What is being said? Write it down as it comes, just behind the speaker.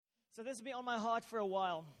So this has been on my heart for a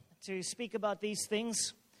while to speak about these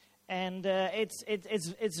things, and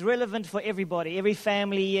it's relevant for everybody, every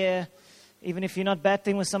family here. Even if you're not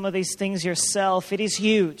battling with some of these things yourself, it is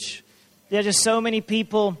huge. There are just so many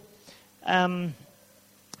people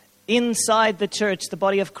inside the church, the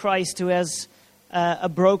body of Christ, who has a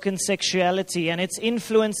broken sexuality, and it's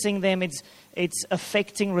influencing them. It's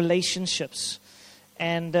affecting relationships,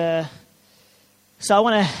 and so I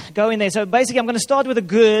want to go in there. So basically, I'm going to start with the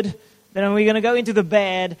good, then we're going to go into the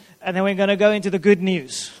bad, and then we're going to go into the good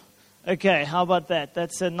news. Okay, how about that?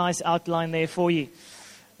 That's a nice outline there for you.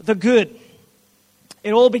 The good.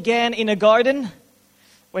 It all began in a garden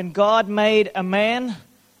when God made a man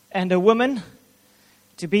and a woman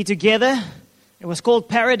to be together. It was called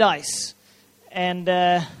paradise, and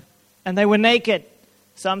they were naked.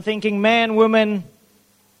 So I'm thinking man, woman,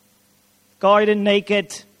 garden,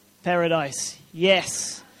 naked, paradise.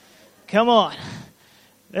 Yes. Come on.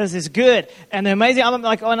 This is good. And the amazing, I'm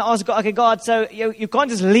like, I want to ask God, okay, God, so you can't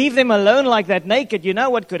just leave them alone like that naked. You know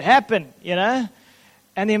what could happen, you know?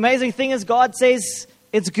 And the amazing thing is God says,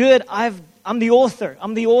 it's good. I'm the author.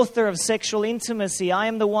 I'm the author of sexual intimacy. I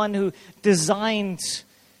am the one who designed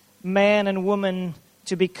man and woman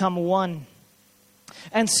to become one.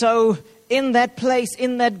 And so in that place,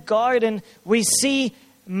 in that garden, we see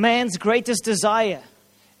man's greatest desire.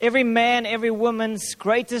 Every man, every woman's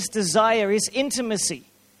greatest desire is intimacy.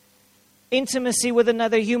 Intimacy with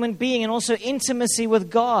another human being, and also intimacy with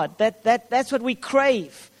God. That's what we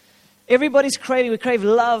crave. Everybody's craving. We crave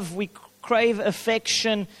love. We crave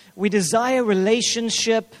affection. We desire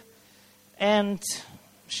relationship. And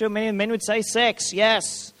I'm sure many men would say sex.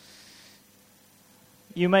 Yes.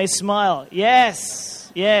 You may smile. Yes.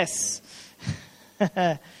 Yes.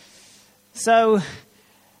 So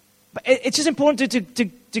it's just important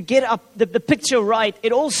to get up the picture right.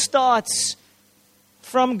 It all starts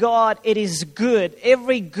from God. It is good.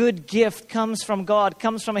 Every good gift comes from God,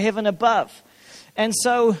 comes from heaven above. And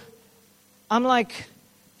so I'm like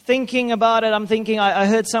thinking about it. I'm thinking, I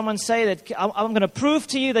heard someone say that I'm going to prove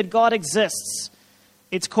to you that God exists.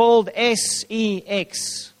 It's called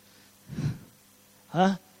sex.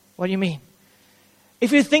 Huh? What do you mean?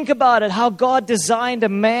 If you think about it, how God designed a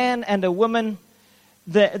man and a woman,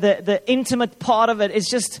 the intimate part of it is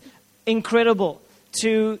just incredible.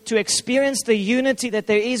 To experience the unity that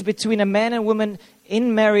there is between a man and woman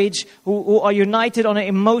in marriage who are united on an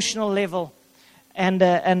emotional level and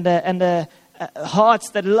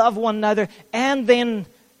hearts that love one another, and then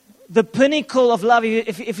the pinnacle of love.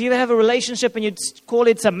 If you have a relationship and you call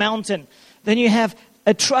it a mountain, then you have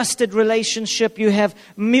a trusted relationship, you have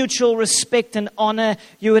mutual respect and honor,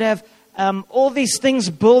 you would have all these things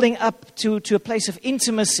building up to a place of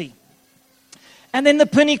intimacy. And then the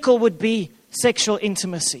pinnacle would be sexual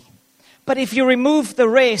intimacy. But if you remove the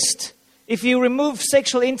rest, if you remove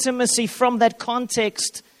sexual intimacy from that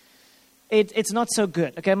context, it's not so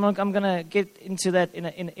good. Okay, I'm going to get into that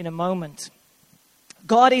in a moment.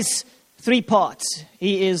 God is three parts.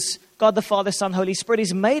 He is God the Father, Son, Holy Spirit.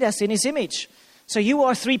 He's made us in His image. So you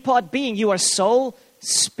are a three-part being. You are soul,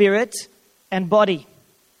 spirit, and body.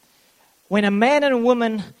 When a man and a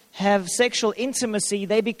woman have sexual intimacy,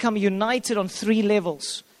 they become united on three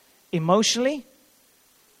levels. Emotionally,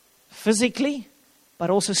 physically, but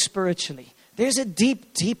also spiritually. There's a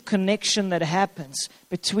deep, deep connection that happens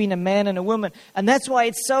between a man and a woman. And that's why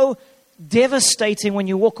it's so devastating when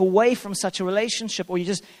you walk away from such a relationship, or you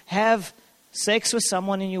just have sex with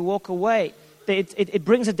someone and you walk away. It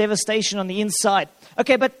brings a devastation on the inside.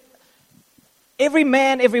 Okay, but every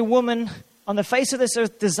man, every woman on the face of this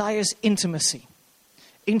earth desires intimacy.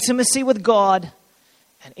 Intimacy with God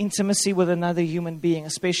and intimacy with another human being,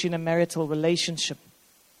 especially in a marital relationship.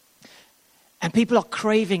 And people are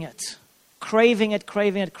craving it. Craving it.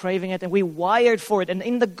 And we're wired for it. And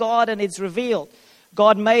in the garden, it's revealed.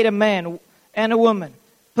 God made a man and a woman,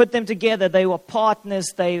 put them together. They were partners.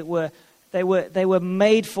 They were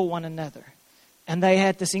made for one another. And they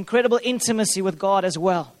had this incredible intimacy with God as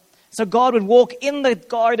well. So God would walk in the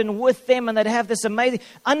garden with them, and they'd have this amazing,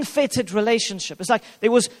 unfettered relationship. It's like there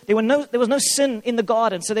was no sin in the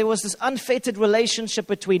garden. So there was this unfettered relationship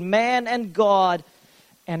between man and God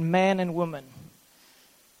and man and woman.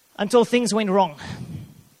 Until things went wrong.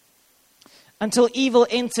 Until evil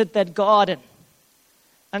entered that garden.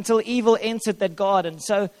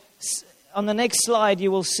 So on the next slide, you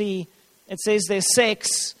will see it says there's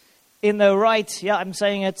sex in the right. Yeah, I'm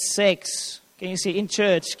saying it's sex. Can you see in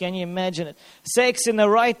church? Can you imagine it? Sex in the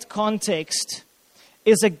right context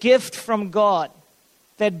is a gift from God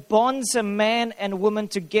that bonds a man and woman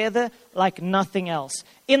together like nothing else.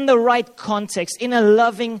 In the right context, in a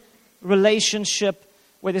loving relationship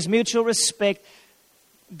where there's mutual respect.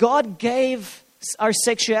 God gave our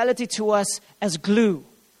sexuality to us as glue.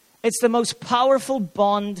 It's the most powerful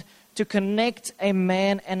bond to connect a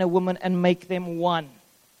man and a woman and make them one.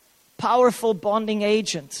 Powerful bonding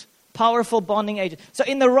agent. Powerful bonding agent. So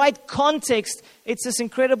in the right context, it's this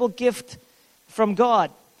incredible gift from God.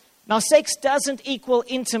 Now, sex doesn't equal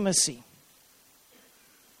intimacy.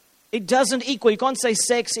 It doesn't equal. You can't say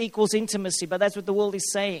sex equals intimacy, but that's what the world is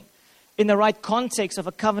saying. In the right context of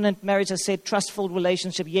a covenant marriage, I said trustful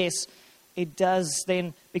relationship, yes, it does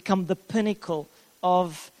then become the pinnacle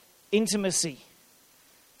of intimacy.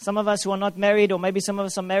 Some of us who are not married, or maybe some of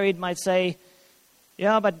us are married, might say,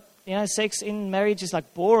 yeah, but sex in marriage is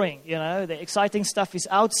like boring. The exciting stuff is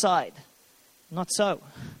outside. Not so.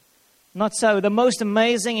 Not so. The most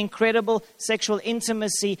amazing, incredible sexual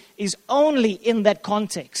intimacy is only in that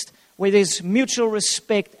context, where there's mutual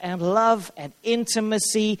respect and love and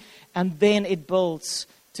intimacy, and then it builds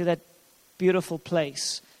to that beautiful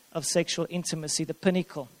place of sexual intimacy, the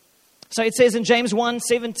pinnacle. So it says in James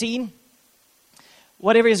 1:17,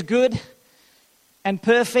 whatever is good and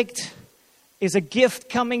perfect is a gift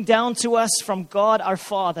coming down to us from God our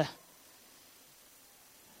Father.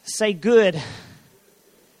 Say good.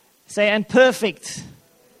 Say and perfect.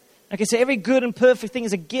 Okay, so every good and perfect thing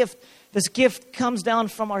is a gift. This gift comes down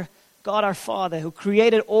from our God our Father, who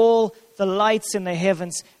created all the lights in the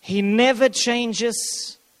heavens. He never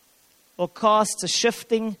changes or casts a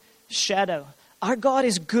shifting shadow. Our God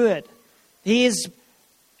is good. He is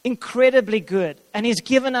incredibly good. And He's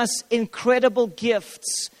given us incredible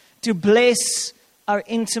gifts to bless our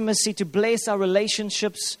intimacy, to bless our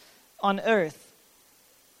relationships on earth.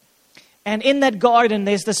 And in that garden,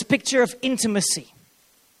 there's this picture of intimacy.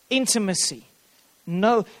 Intimacy.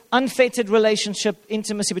 No unfettered relationship,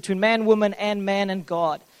 intimacy between man, woman, and man and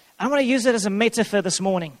God. I want to use it as a metaphor this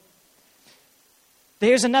morning.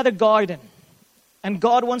 There's another garden. And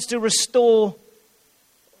God wants to restore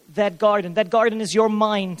that garden. That garden is your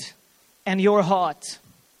mind and your heart.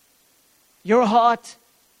 Your heart,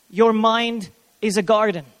 your mind is a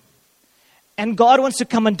garden. And God wants to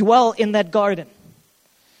come and dwell in that garden.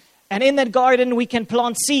 And in that garden, we can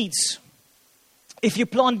plant seeds. If you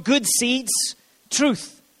plant good seeds,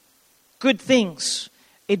 truth, good things,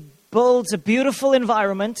 it builds a beautiful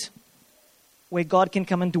environment where God can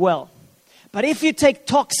come and dwell. But if you take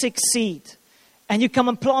toxic seed and you come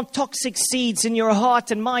and plant toxic seeds in your heart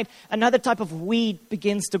and mind, another type of weed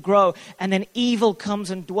begins to grow, and then evil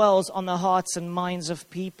comes and dwells on the hearts and minds of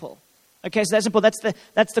people. Okay, so that's important.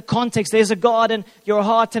 That's the context. There's a garden. Your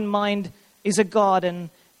heart and mind is a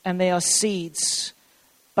garden. And they are seeds.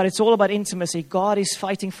 But it's all about intimacy. God is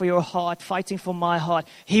fighting for your heart, fighting for my heart.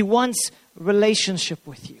 He wants relationship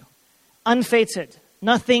with you. Unfettered.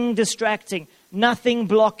 Nothing distracting. Nothing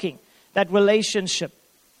blocking that relationship.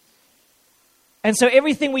 And so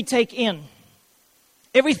everything we take in,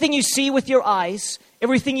 everything you see with your eyes,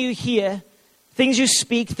 everything you hear, things you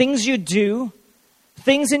speak, things you do,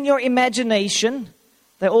 things in your imagination,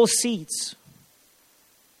 they're all seeds.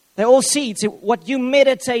 They're all seeds. What you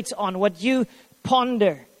meditate on, what you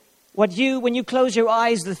ponder, when you close your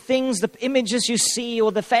eyes, the things, the images you see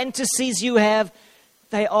or the fantasies you have,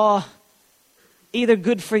 they are either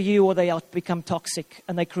good for you or they become toxic.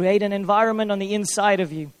 And they create an environment on the inside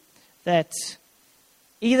of you that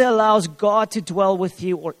either allows God to dwell with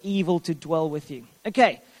you or evil to dwell with you.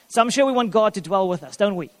 Okay, so I'm sure we want God to dwell with us,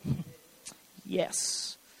 don't we?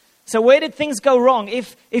 Yes. So where did things go wrong?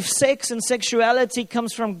 If sex and sexuality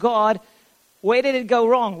comes from God, where did it go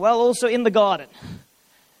wrong? Well, also in the garden.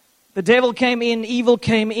 The devil came in, evil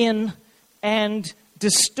came in, and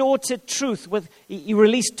distorted truth. He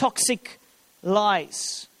released toxic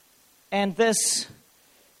lies. And this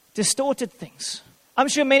distorted things. I'm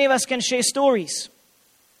sure many of us can share stories.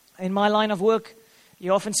 In my line of work,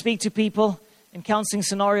 you often speak to people in counseling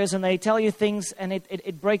scenarios, and they tell you things, and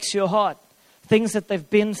it breaks your heart. Things that they've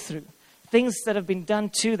been through, things that have been done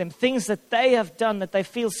to them, things that they have done that they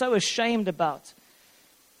feel so ashamed about,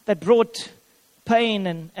 that brought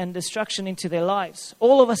pain and destruction into their lives.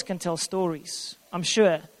 All of us can tell stories, I'm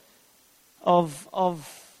sure, of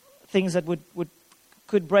things that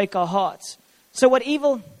could break our hearts. So what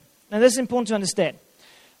evil, now this is important to understand.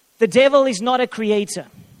 The devil is not a creator.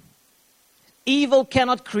 Evil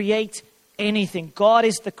cannot create anything. God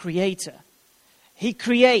is the creator. He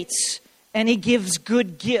creates. And He gives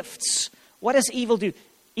good gifts. What does evil do?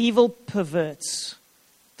 Evil perverts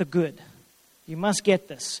the good. You must get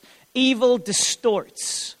this. Evil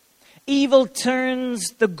distorts. Evil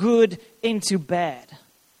turns the good into bad.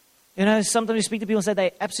 Sometimes you speak to people and say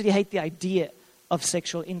they absolutely hate the idea of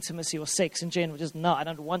sexual intimacy or sex in general. Just, no, I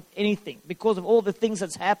don't want anything because of all the things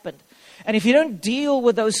that's happened. And if you don't deal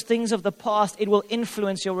with those things of the past, it will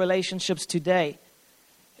influence your relationships today.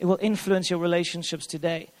 It will influence your relationships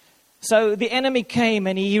today. So the enemy came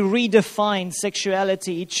and he redefined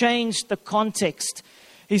sexuality. He changed the context.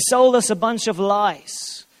 He sold us a bunch of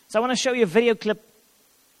lies. So I want to show you a video clip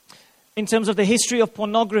in terms of the history of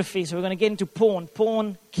pornography. So we're going to get into porn.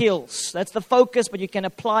 Porn kills. That's the focus, but you can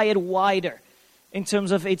apply it wider in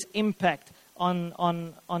terms of its impact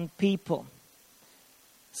on people.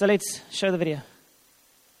 So let's show the video.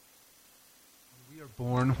 When we are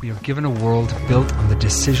born, we are given a world built on the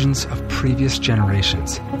decisions of previous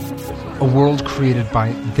generations. A world created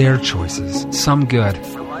by their choices, some good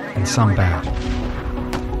and some bad.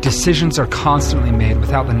 Decisions are constantly made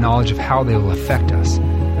without the knowledge of how they will affect us,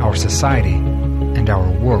 our society, and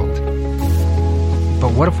our world.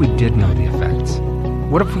 But what if we did know the effects?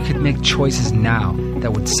 What if we could make choices now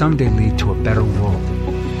that would someday lead to a better world?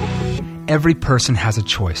 Every person has a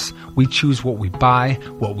choice. We choose what we buy,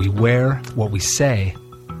 what we wear, what we say,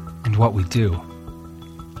 and what we do.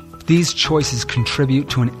 These choices contribute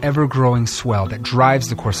to an ever-growing swell that drives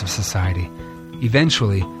the course of society,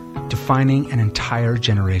 eventually defining an entire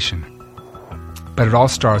generation. But it all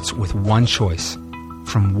starts with one choice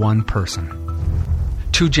from one person.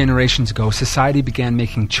 2 generations ago, society began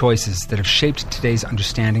making choices that have shaped today's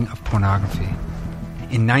understanding of pornography.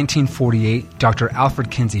 In 1948, Dr.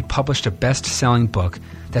 Alfred Kinsey published a best-selling book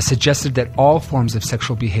that suggested that all forms of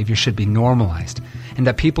sexual behavior should be normalized and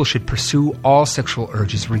that people should pursue all sexual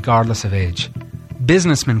urges regardless of age.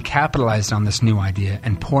 Businessmen capitalized on this new idea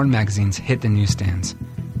and porn magazines hit the newsstands.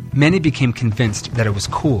 Many became convinced that it was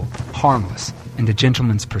cool, harmless, and a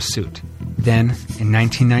gentleman's pursuit. Then, in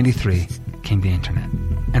 1993, came the internet.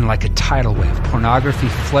 And like a tidal wave, pornography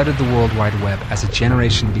flooded the World Wide Web as a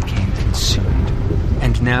generation became consumed.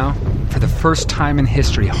 And now, for the first time in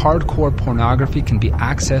history, hardcore pornography can be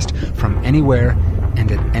accessed from anywhere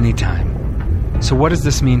and at any time. So what does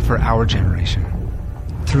this mean for our generation?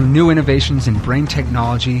 Through new innovations in brain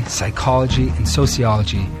technology, psychology, and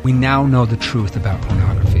sociology, we now know the truth about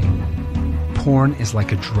pornography. Porn is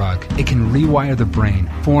like a drug. It can rewire the brain,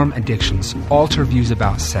 form addictions, alter views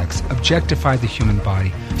about sex, objectify the human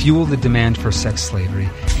body, fuel the demand for sex slavery,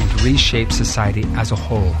 and reshape society as a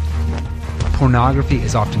whole. Pornography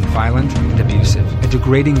is often violent and abusive, a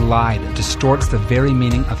degrading lie that distorts the very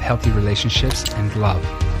meaning of healthy relationships and love.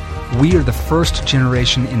 We are the first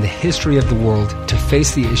generation in the history of the world to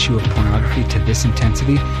face the issue of pornography to this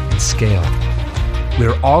intensity and scale. We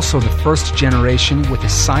are also the first generation with a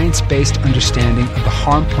science-based understanding of the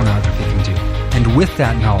harm pornography can do. And with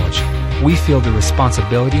that knowledge, we feel the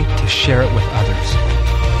responsibility to share it with others.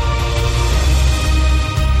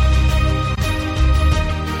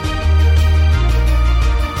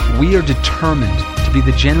 We are determined to be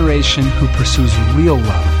the generation who pursues real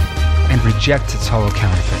love and rejects its hollow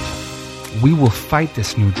counterfeit. We will fight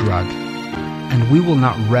this new drug, and we will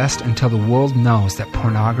not rest until the world knows that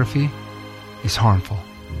pornography is harmful.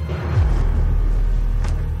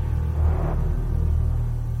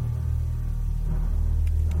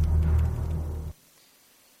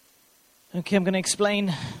 Okay, I'm going to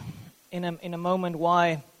explain in a moment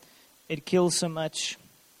why it kills so much.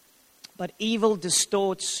 But evil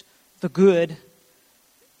distorts the good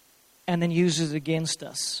and then uses it against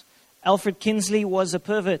us. Alfred Kinsey was a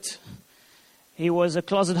pervert. He was a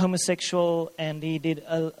closet homosexual and he did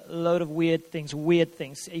a load of weird things,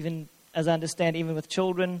 even, as I understand, even with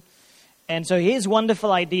children. And so his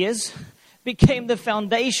wonderful ideas became the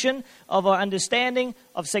foundation of our understanding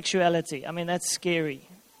of sexuality. I mean, that's scary.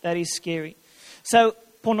 That is scary. So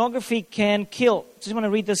pornography can kill. Just want to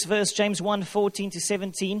read this verse, James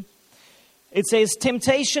 1:14-17. It says,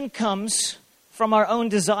 temptation comes from our own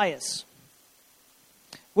desires,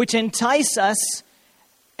 which entice us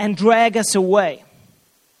and drag us away.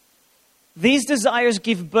 These desires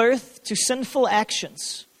give birth to sinful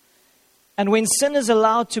actions. And when sin is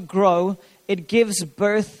allowed to grow, it gives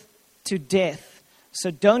birth to death.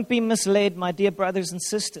 So don't be misled, my dear brothers and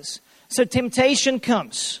sisters. So temptation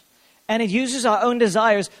comes, and it uses our own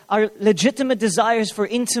desires, our legitimate desires for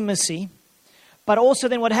intimacy. But also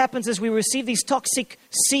then what happens is we receive these toxic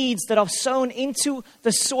seeds that are sown into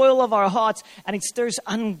the soil of our hearts, and it stirs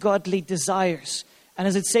ungodly desires. And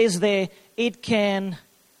as it says there, it can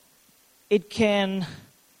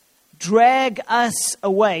drag us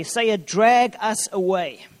away. Say it, drag us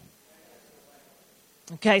away.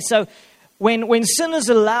 Okay, so when sin is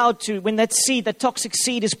allowed to, when that seed, that toxic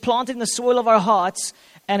seed is planted in the soil of our hearts,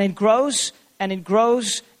 and it grows, and it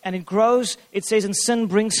grows, and it grows, it says, and sin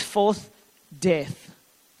brings forth death.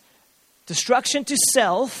 Destruction to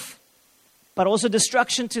self, but also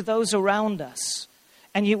destruction to those around us.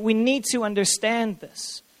 And we need to understand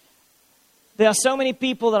this. There are so many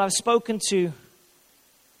people that I've spoken to,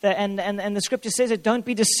 and the scripture says it, don't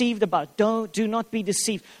be deceived about it. Do not be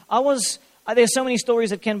deceived. There's so many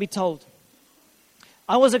stories that can be told.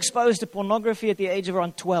 I was exposed to pornography at the age of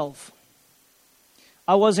around 12.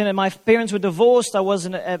 My parents were divorced. I was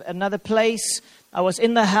in another place. I was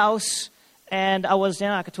in the house, and I was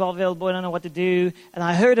like a 12-year-old boy, I don't know what to do. And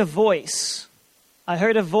I heard a voice.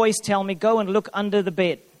 Tell me, go and look under the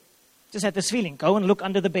bed. Just had this feeling, go and look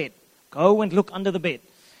under the bed. Go and look under the bed.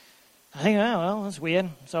 I think, oh, well, that's weird.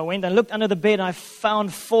 So I went and looked under the bed, and I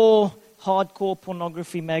found 4 hardcore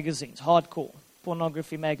pornography magazines.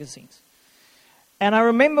 And I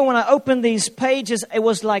remember when I opened these pages, it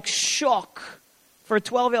was like shock. For a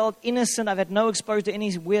 12-year-old innocent, I've had no exposure to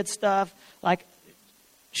any weird stuff. Like,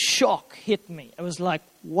 shock hit me. It was like,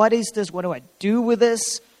 what is this? What do I do with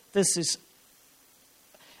this?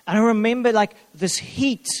 And I remember like this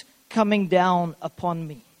heat coming down upon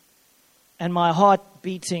me. And my heart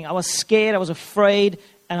beating. I was scared. I was afraid.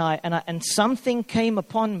 And something came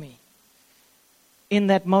upon me in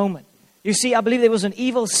that moment. You see, I believe there was an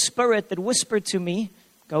evil spirit that whispered to me,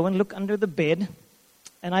 go and look under the bed.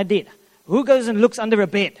 And I did. Who goes and looks under a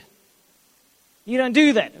bed? You don't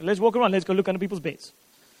do that. Let's walk around. Let's go look under people's beds.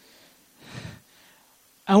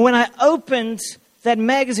 And when I opened that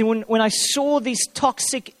magazine, when I saw these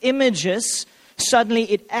toxic images, suddenly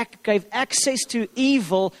it gave access to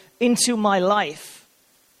evil into my life.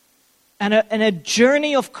 And a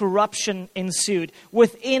journey of corruption ensued.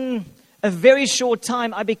 Within a very short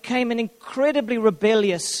time, I became an incredibly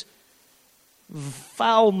rebellious,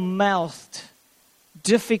 foul-mouthed,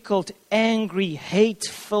 difficult, angry,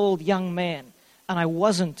 hate-filled young man. And I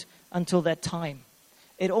wasn't until that time.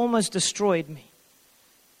 It almost destroyed me.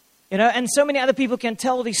 And so many other people can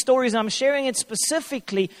tell these stories. And I'm sharing it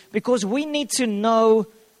specifically because we need to know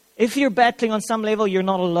if you're battling on some level, you're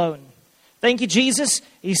not alone. Thank you, Jesus.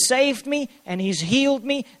 He saved me and He's healed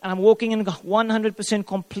me. And I'm walking in 100%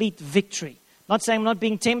 complete victory. Not saying I'm not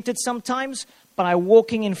being tempted sometimes, but I'm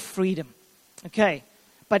walking in freedom. Okay.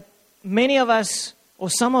 But many of us, or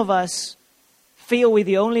some of us, feel we're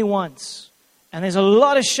the only ones. And there's a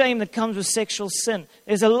lot of shame that comes with sexual sin.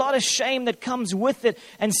 There's a lot of shame that comes with it.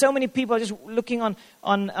 And so many people are just looking on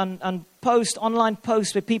online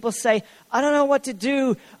posts where people say, I don't know what to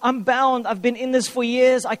do. I'm bound. I've been in this for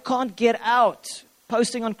years. I can't get out.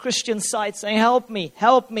 Posting on Christian sites saying, help me,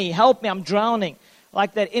 help me, help me. I'm drowning.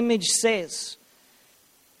 Like that image says.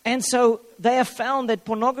 And so they have found that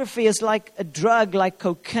pornography is like a drug, like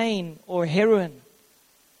cocaine or heroin.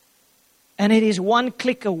 And it is one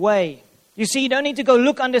click away. You see, you don't need to go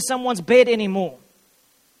look under someone's bed anymore.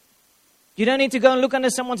 You don't need to go and look under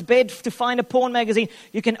someone's bed to find a porn magazine.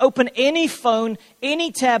 You can open any phone,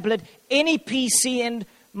 any tablet, any PC, and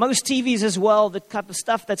most TVs as well. The type of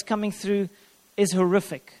stuff that's coming through is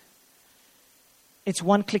horrific. It's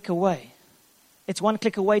one click away. It's one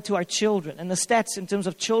click away to our children. And the stats in terms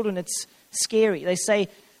of children, it's scary. They say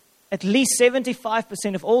at least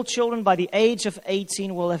 75% of all children by the age of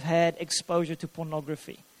 18 will have had exposure to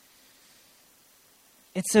pornography.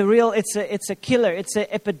 It's a killer, it's an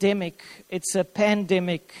epidemic, it's a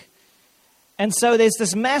pandemic. And so there's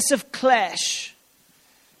this massive clash.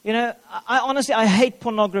 I hate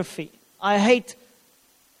pornography. I hate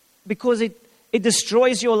because it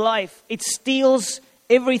destroys your life. It steals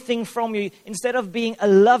everything from you. Instead of being a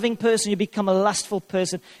loving person, you become a lustful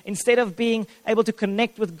person. Instead of being able to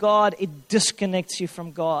connect with God, it disconnects you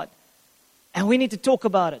from God. And we need to talk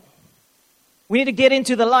about it. We need to get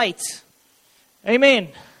into the light. Amen.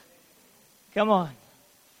 Come on.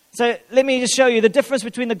 So let me just show you the difference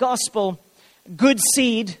between the gospel, good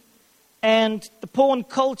seed, and the porn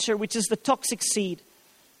culture, which is the toxic seed.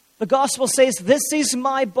 The gospel says, this is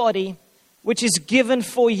my body, which is given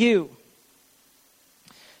for you.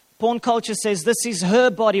 Porn culture says, this is her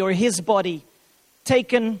body or his body,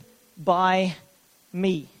 taken by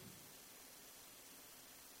me.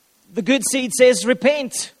 The good seed says,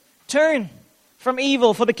 repent, turn from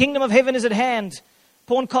evil, for the kingdom of heaven is at hand.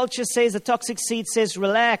 Porn culture says, the toxic seed says,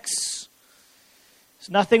 relax. There's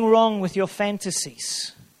nothing wrong with your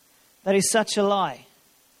fantasies. That is such a lie.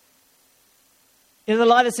 The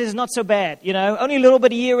lie that says, not so bad, only a little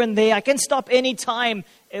bit here and there. I can stop any time.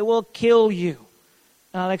 It will kill you.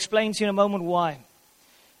 And I'll explain to you in a moment why.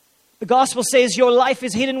 The gospel says your life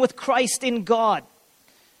is hidden with Christ in God.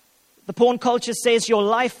 The porn culture says your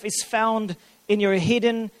life is found in your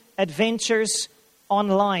hidden adventures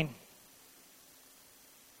online.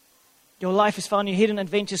 Your life is found in your hidden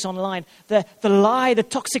adventures online. The lie, the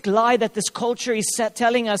toxic lie that this culture is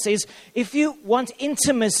telling us is, if you want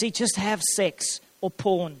intimacy, just have sex or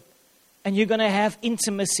porn. And you're going to have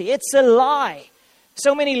intimacy. It's a lie.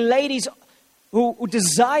 So many ladies who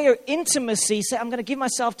desire intimacy say, I'm going to give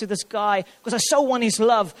myself to this guy because I so want his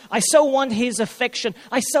love. I so want his affection.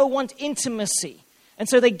 I so want intimacy. And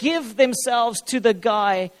so they give themselves to the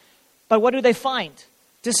guy. But what do they find?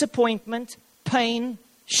 Disappointment, pain,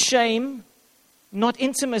 shame, not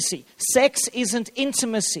intimacy. Sex isn't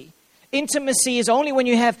intimacy. Intimacy is only when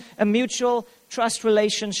you have a mutual trust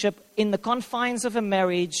relationship in the confines of a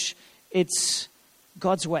marriage. It's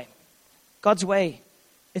God's way. God's way.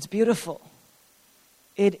 It's beautiful.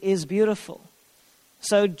 It is beautiful.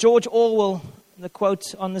 So George Orwell, the quote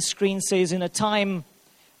on the screen says, in a time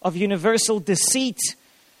of universal deceit,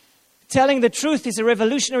 telling the truth is a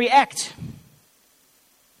revolutionary act.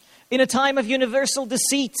 In a time of universal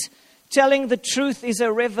deceit, telling the truth is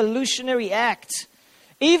a revolutionary act.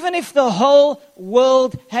 Even if the whole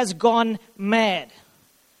world has gone mad,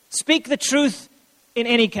 speak the truth in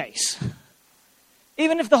any case.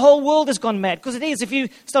 Even if the whole world has gone mad, because it is. If you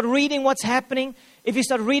start reading what's happening, if you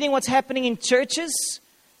start reading what's happening in churches,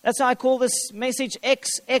 that's how I call this message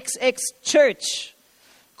XXX Church.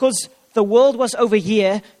 Because the world was over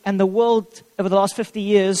here, and the world over the last 50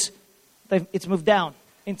 years, it's moved down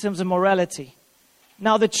in terms of morality.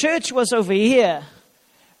 Now the church was over here,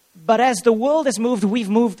 but as the world has moved, we've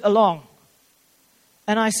moved along.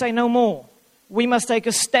 And I say no more. We must take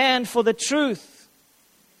a stand for the truth.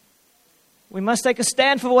 We must take a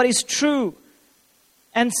stand for what is true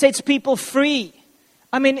and sets people free.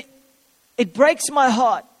 I mean, it breaks my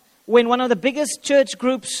heart when one of the biggest church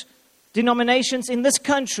groups, denominations in this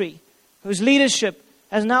country, whose leadership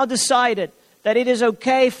has now decided that it is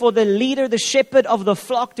okay for the leader, the shepherd of the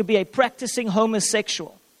flock, to be a practicing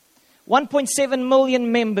homosexual. 1.7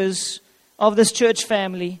 million members of this church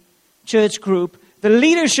family, church group. The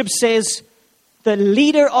leadership says the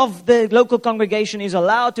leader of the local congregation is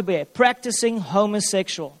allowed to be a practicing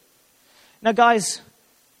homosexual. Now, guys,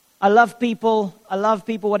 I love people,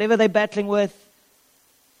 whatever they're battling with.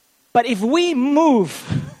 But if we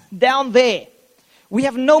move down there, we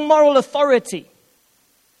have no moral authority.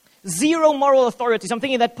 Zero moral authority. So I'm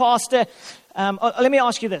thinking that pastor, let me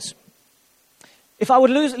ask you this. If I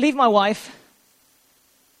would leave my wife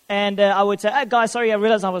and I would say, hey, guys, sorry, I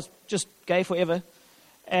realized I was just gay forever.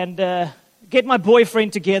 And get my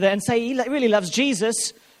boyfriend together and say he really loves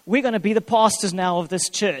Jesus. We're going to be the pastors now of this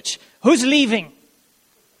church. Who's leaving?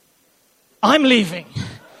 I'm leaving.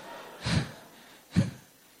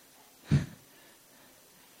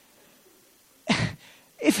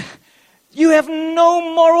 If you have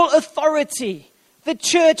no moral authority, the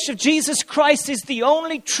Church of Jesus Christ is the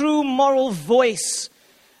only true moral voice.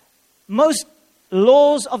 Most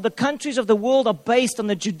laws of the countries of the world are based on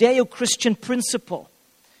the Judeo-Christian principle.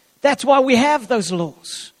 That's why we have those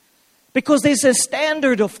laws. Because there's a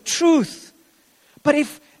standard of truth. But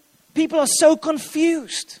if people are so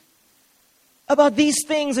confused about these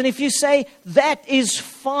things, and if you say that is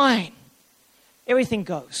fine, everything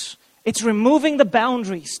goes. It's removing the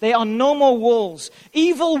boundaries. There are no more walls.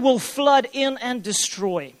 Evil will flood in and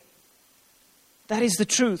destroy. That is the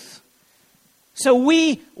truth. So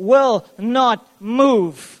we will not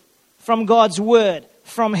move from God's word,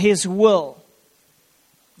 from His will.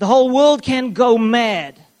 The whole world can go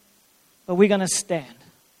mad, but we're going to stand.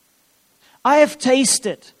 I have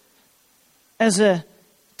tasted, as a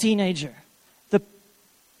teenager,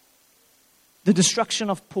 the destruction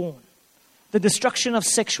of porn. The destruction of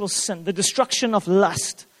sexual sin, the destruction of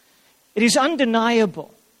lust. It is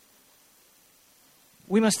undeniable.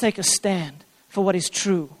 We must take a stand for what is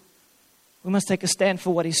true. We must take a stand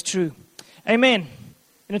for what is true. Amen.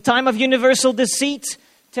 In a time of universal deceit,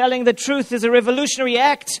 telling the truth is a revolutionary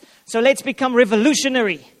act. So let's become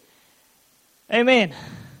revolutionary. Amen.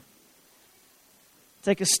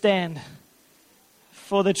 Take a stand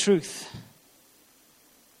for the truth.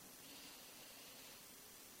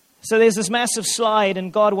 So there's this massive slide,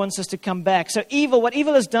 and God wants us to come back. So what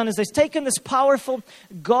evil has done is they've taken this powerful,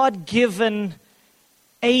 God-given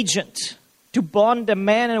agent to bond a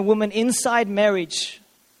man and a woman inside marriage.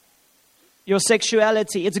 Your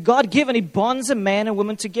sexuality. It's God-given. He bonds a man and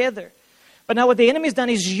woman together. But now what the enemy has done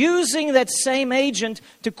is using that same agent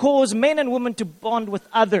to cause men and women to bond with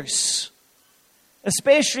others.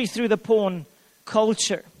 Especially through the porn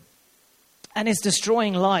culture. And it's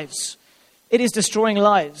destroying lives. It is destroying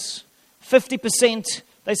lives. 50%,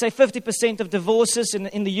 they say 50% of divorces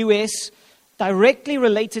in the US directly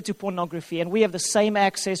related to pornography. And we have the same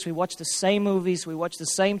access. We watch the same movies. We watch the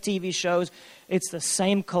same TV shows. It's the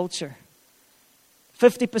same culture.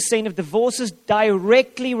 50% of divorces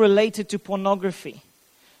directly related to pornography.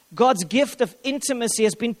 God's gift of intimacy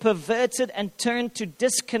has been perverted and turned to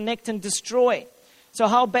disconnect and destroy. So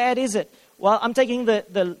how bad is it? Well, I'm taking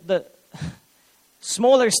the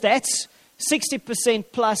smaller stats. 60%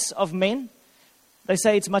 plus of men, they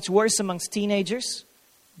say it's much worse amongst teenagers,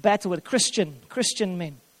 battle with Christian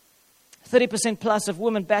men. 30% plus of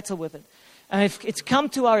women battle with it. And it's come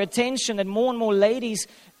to our attention that more and more ladies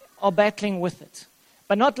are battling with it.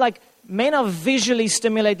 But not like men are visually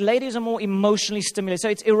stimulated, ladies are more emotionally stimulated. So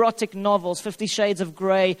it's erotic novels, 50 Shades of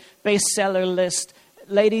Grey, bestseller list.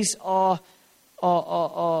 Ladies are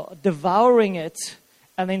devouring it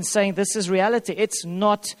and then saying this is reality. It's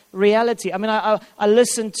not reality. I mean, I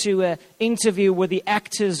listened to an interview with the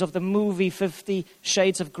actors of the movie 50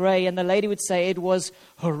 Shades of Grey, and the lady would say it was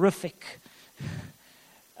horrific.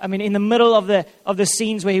 I mean, in the middle of the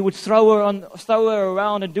scenes where he would throw her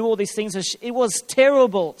around and do all these things, it was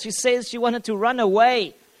terrible. She says she wanted to run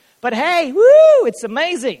away. But hey, woo, it's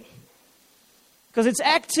amazing. Because it's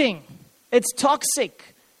acting. It's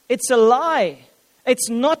toxic. It's a lie. It's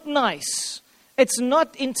not nice. It's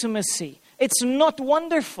not intimacy. It's not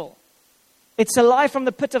wonderful. It's a lie from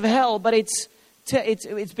the pit of hell, but it's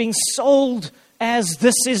being sold as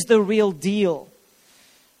this is the real deal.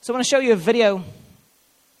 So I want to show you a video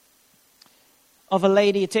of a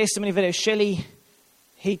lady, a testimony video, Shelley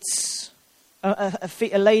Heats,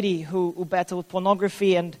 a lady who battled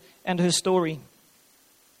pornography and her story.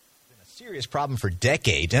 It's been a serious problem for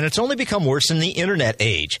decades, and it's only become worse in the internet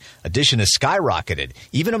age. Addiction has skyrocketed,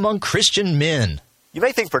 even among Christian men. You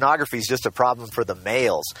may think pornography is just a problem for the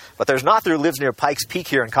males, but there's an author who lives near Pikes Peak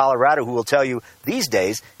here in Colorado who will tell you these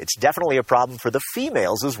days it's definitely a problem for the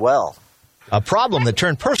females as well. A problem that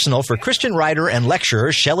turned personal for Christian writer and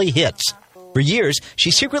lecturer Shelley Hitz. For years,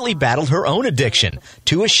 she secretly battled her own addiction,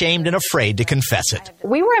 too ashamed and afraid to confess it.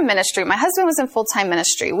 We were in ministry. My husband was in full-time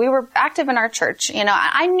ministry. We were active in our church. You know,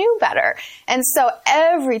 I knew better. And so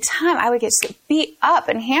every time I would get beat up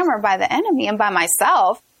and hammered by the enemy and by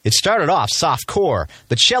myself. It started off soft-core,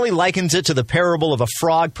 but Shelley likens it to the parable of a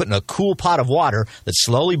frog put in a cool pot of water that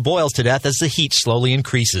slowly boils to death as the heat slowly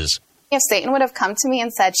increases. If Satan would have come to me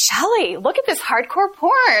and said, Shelley, look at this hardcore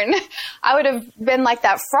porn, I would have been like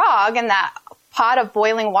that frog in that pot of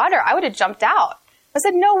boiling water. I would have jumped out. I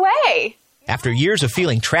said, no way. After years of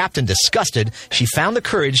feeling trapped and disgusted, she found the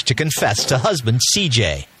courage to confess to husband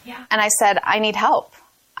CJ. And I said, I need help.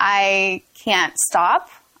 I can't stop.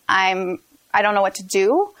 I don't know what to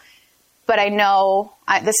do, but I know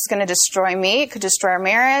this is going to destroy me. It could destroy our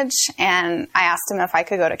marriage. And I asked him if I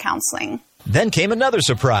could go to counseling. Then came another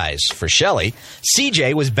surprise. For Shelley,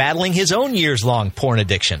 CJ was battling his own years-long porn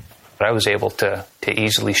addiction. But I was able to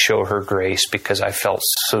easily show her grace because I felt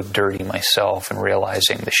so dirty myself and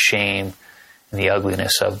realizing the shame and the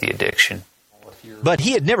ugliness of the addiction. But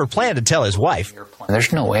he had never planned to tell his wife.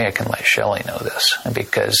 There's no way I can let Shelley know this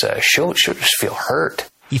because she'll just feel hurt.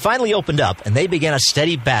 He finally opened up, and they began a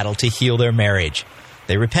steady battle to heal their marriage.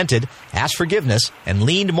 They repented, asked forgiveness, and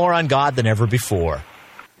leaned more on God than ever before.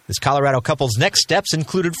 This Colorado couple's next steps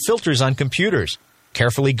included filters on computers,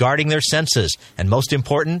 carefully guarding their senses, and most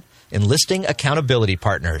important, enlisting accountability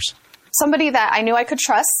partners. Somebody that I knew I could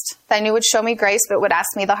trust, that I knew would show me grace, but would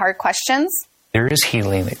ask me the hard questions. There is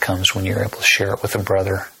healing that comes when you're able to share it with a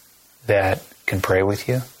brother that can pray with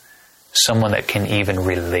you, someone that can even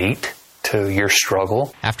relate to your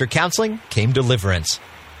struggle. After counseling came deliverance.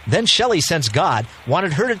 Then Shelley sensed God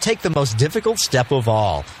wanted her to take the most difficult step of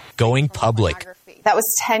all, going public. That was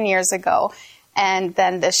 10 years ago. And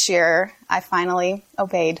then this year, I finally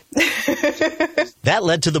obeyed. That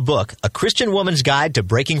led to the book, A Christian Woman's Guide to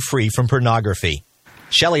Breaking Free from Pornography.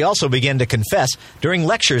 Shelley also began to confess during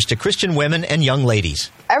lectures to Christian women and young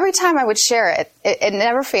ladies. Every time I would share it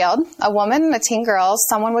never failed. A woman, a teen girl,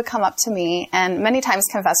 someone would come up to me and many times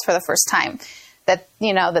confess for the first time that,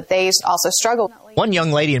 you know, that they also struggle. One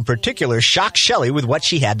young lady in particular shocked Shelley with what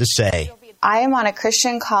she had to say. I am on a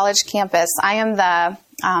Christian college campus. I am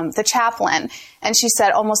the chaplain. And she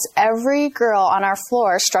said almost every girl on our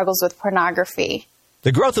floor struggles with pornography.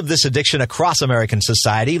 The growth of this addiction across American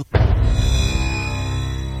society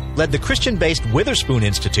led the Christian-based Witherspoon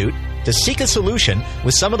Institute to seek a solution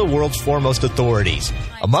with some of the world's foremost authorities.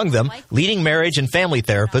 Among them, leading marriage and family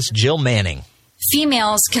therapist Jill Manning.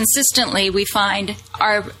 Females consistently, we find,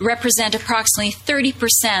 represent approximately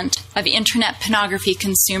 30% of internet pornography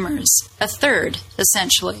consumers, a third,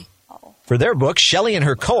 essentially. For their book, Shelley and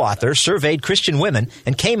her co-author surveyed Christian women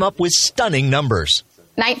and came up with stunning numbers.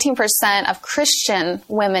 19% of Christian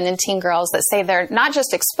women and teen girls that say they're not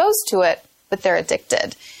just exposed to it, but they're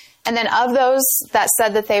addicted. And then of those that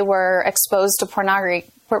said that they were exposed to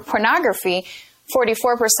pornography,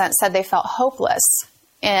 44% said they felt hopeless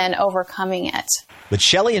in overcoming it. But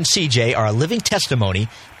Shelley and CJ are a living testimony.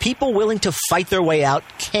 People willing to fight their way out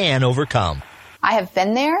can overcome. I have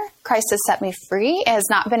been there. Christ has set me free. It has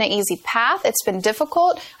not been an easy path. It's been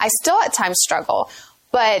difficult. I still at times struggle,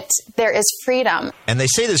 but there is freedom. And they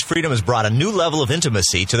say this freedom has brought a new level of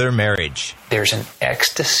intimacy to their marriage. There's an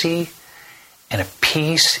ecstasy and a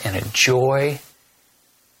peace and a joy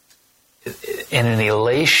and an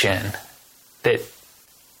elation that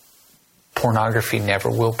pornography never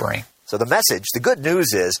will bring. So the message, the good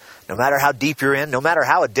news is, no matter how deep you're in, no matter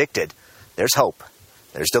how addicted, there's hope.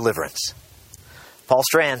 There's deliverance. Paul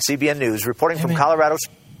Strand, CBN News, reporting from Colorado.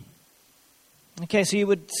 Okay, so you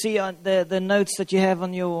would see on the notes that you have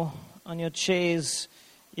on your chairs,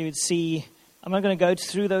 you would see, I'm not going to go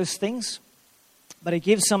through those things, but it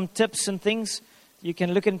gives some tips and things you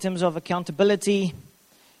can look at in terms of accountability,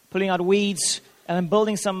 pulling out weeds, and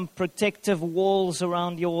building some protective walls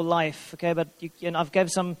around your life. Okay, but I've given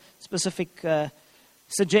some specific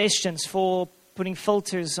suggestions for putting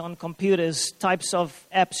filters on computers, types of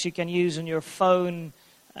apps you can use on your phone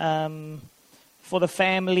for the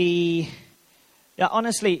family. Yeah,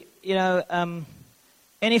 honestly,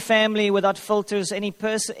 any family without filters, any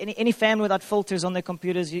family without filters on their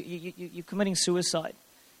computers, you're committing suicide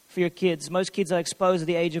for your kids. Most kids are exposed at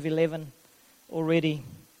the age of 11 already,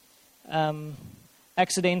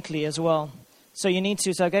 accidentally as well. So you need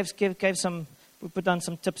to. So I gave some. We put down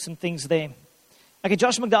some tips and things there. Okay,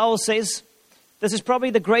 Josh McDowell says, this is probably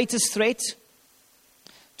the greatest threat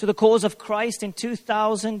to the cause of Christ in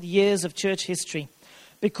 2,000 years of church history,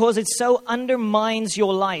 because it so undermines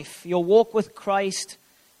your life, your walk with Christ,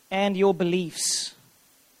 and your beliefs.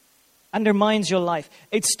 Undermines your life.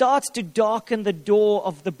 It starts to darken the door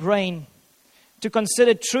of the brain to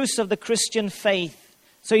consider truths of the Christian faith.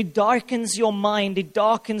 So it darkens your mind, it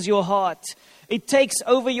darkens your heart. It takes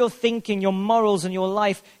over your thinking, your morals, and your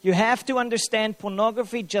life. You have to understand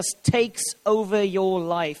pornography just takes over your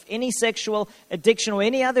life. Any sexual addiction or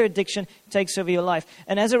any other addiction takes over your life.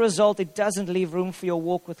 And as a result, it doesn't leave room for your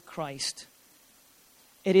walk with Christ.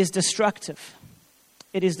 It is destructive.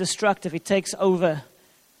 It is destructive. It takes over.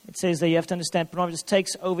 It says that you have to understand pornography just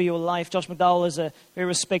takes over your life. Josh McDowell is a very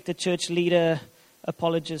respected church leader,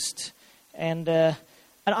 apologist. And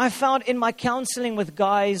I found in my counseling with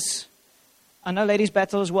guys, I know ladies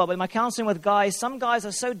battle as well, but in my counseling with guys, some guys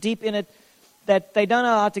are so deep in it that they don't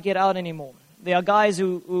know how to get out anymore. There are guys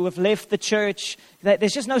who have left the church.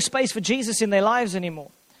 There's just no space for Jesus in their lives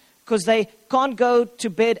anymore, because they can't go to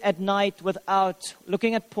bed at night without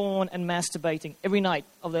looking at porn and masturbating every night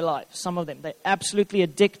of their lives. Some of them, they're absolutely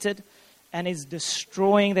addicted, and it's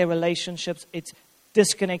destroying their relationships. It's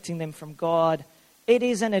disconnecting them from God. It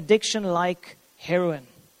is an addiction like heroin.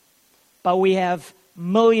 But we have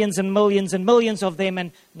millions and millions and millions of them,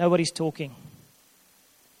 and nobody's talking.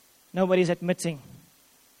 Nobody's admitting.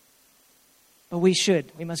 But we should.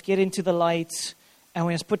 We must get into the light, and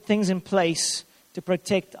we must put things in place to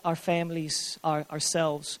protect our families,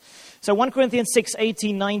 ourselves. So 1 Corinthians 6,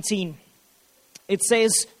 18, 19. It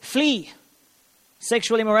says, flee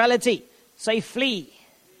sexual immorality. Say flee.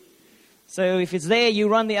 So if it's there, you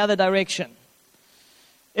run the other direction.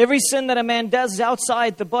 Every sin that a man does is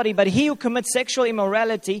outside the body, but he who commits sexual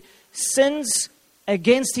immorality sins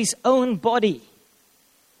against his own body.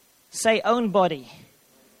 Say own body.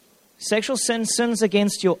 Sexual sin sins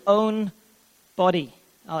against your own body.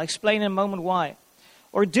 I'll explain in a moment why.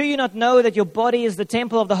 Or do you not know that your body is the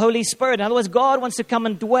temple of the Holy Spirit? In other words, God wants to come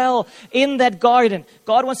and dwell in that garden.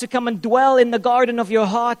 God wants to come and dwell in the garden of your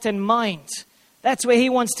heart and mind. That's where He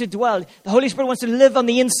wants to dwell. The Holy Spirit wants to live on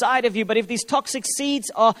the inside of you. But if these toxic seeds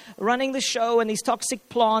are running the show and these toxic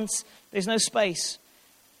plants, there's no space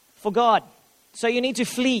for God. So you need to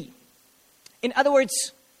flee. In other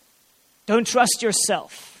words, don't trust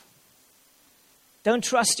yourself. Don't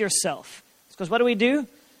trust yourself. Because what do?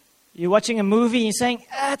 You're watching a movie and you're saying,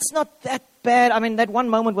 it's not that bad. I mean, that one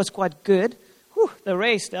moment was quite good. Whew, the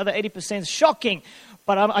rest, the other 80% is shocking.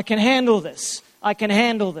 But I can handle this. I can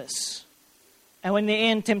handle this. And when in the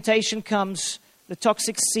end temptation comes, the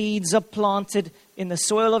toxic seeds are planted in the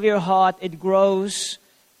soil of your heart. It grows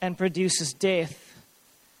and produces death.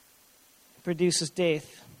 It produces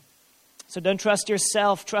death. So don't trust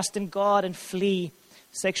yourself. Trust in God and flee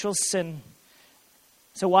sexual sin.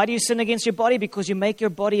 So why do you sin against your body? Because you make your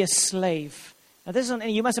body a slave. Now this is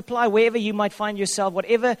you must apply wherever you might find yourself,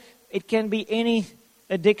 whatever it can be, any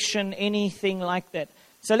addiction, anything like that.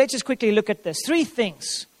 So let's just quickly look at this. 3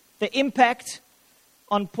 things. The impact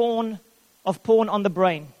on porn on the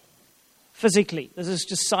brain. physically. This is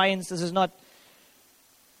just science. This is not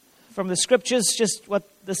from the scriptures, just what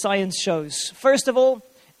the science shows. First of all,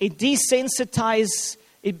 it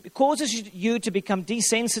causes you to become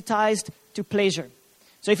desensitized to pleasure.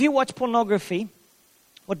 So if you watch pornography,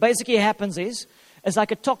 what basically happens is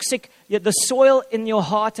like a toxic, the soil in your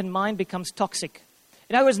heart and mind becomes toxic.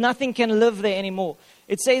 In other words, nothing can live there anymore.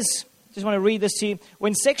 It says, just want to read this to you.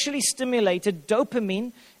 When sexually stimulated,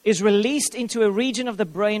 dopamine is released into a region of the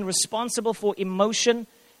brain responsible for emotion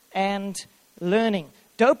and learning.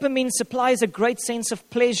 Dopamine supplies a great sense of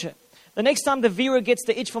pleasure. The next time the viewer gets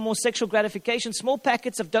the itch for more sexual gratification, small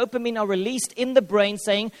packets of dopamine are released in the brain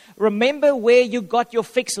saying, remember where you got your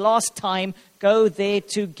fix last time, go there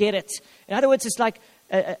to get it. In other words, it's like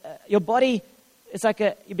your body, it's like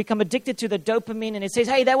you become addicted to the dopamine and it says,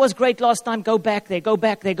 hey, that was great last time, go back there, go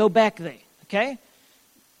back there, go back there. Okay?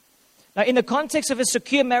 Now, in the context of a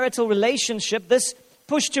secure marital relationship, this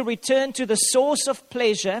push to return to the source of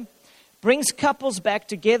pleasure brings couples back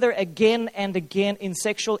together again and again in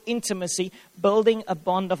sexual intimacy, building a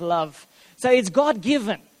bond of love. So it's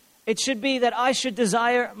God-given. It should be that I should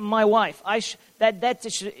desire my wife.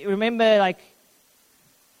 Remember, like,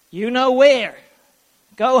 you know where.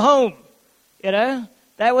 Go home. You know?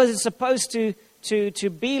 That was it's supposed to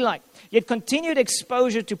be like. Yet continued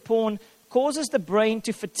exposure to porn causes the brain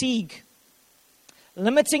to fatigue,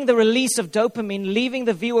 limiting the release of dopamine, leaving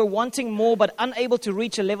the viewer wanting more but unable to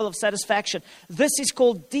reach a level of satisfaction. This is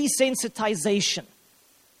called desensitization.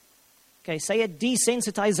 Okay, say it,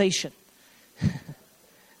 desensitization.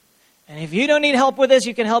 And if you don't need help with this,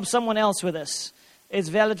 you can help someone else with this. It's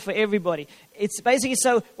valid for everybody. It's basically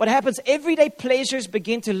so what happens, everyday pleasures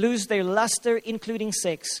begin to lose their luster, including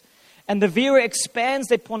sex. And the viewer expands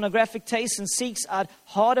their pornographic taste and seeks out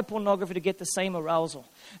harder pornography to get the same arousal.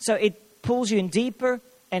 So it pulls you in deeper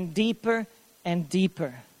and deeper and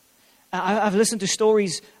deeper. I've listened to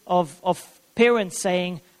stories of parents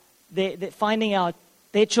saying they're finding out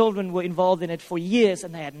their children were involved in it for years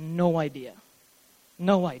and they had no idea.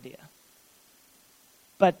 No idea.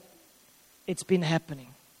 But it's been happening.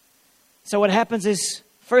 So what happens is,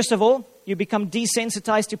 first of all, you become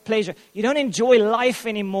desensitized to pleasure. You don't enjoy life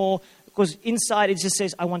anymore because inside it just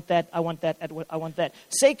says, I want that, I want that, I want that.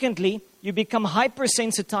 Secondly, you become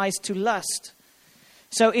hypersensitized to lust.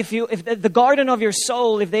 So if the garden of your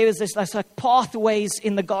soul, if there is this like pathways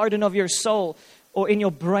in the garden of your soul or in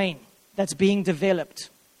your brain that's being developed.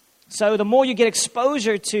 So the more you get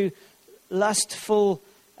exposure to lustful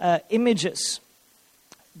images,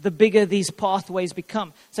 the bigger these pathways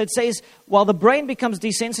become. So it says, while the brain becomes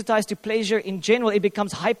desensitized to pleasure in general, it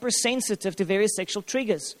becomes hypersensitive to various sexual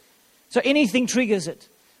triggers. So anything triggers it.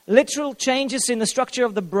 Literal changes in the structure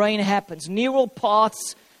of the brain happens. Neural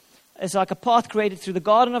paths, it's like a path created through the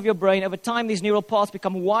garden of your brain. Over time, these neural paths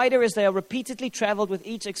become wider as they are repeatedly traveled with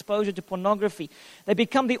each exposure to pornography. They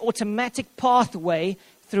become the automatic pathway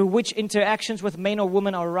through which interactions with men or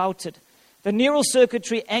women are routed. The neural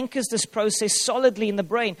circuitry anchors this process solidly in the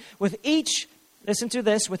brain. With each, listen to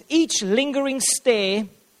this, with each lingering stare,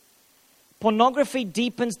 pornography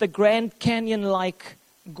deepens the Grand Canyon-like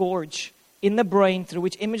gorge in the brain through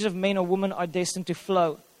which images of men or women are destined to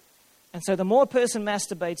flow. And so the more a person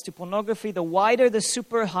masturbates to pornography, the wider the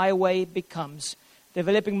superhighway becomes,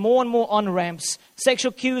 developing more and more on-ramps.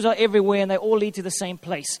 Sexual cues are everywhere and they all lead to the same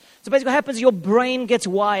place. So basically what happens is your brain gets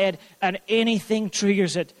wired and anything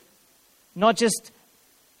triggers it. Not just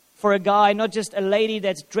for a guy, not just a lady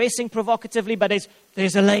that's dressing provocatively, but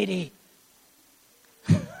there's a lady.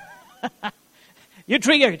 You're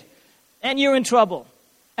triggered and you're in trouble.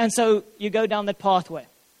 And so you go down that pathway.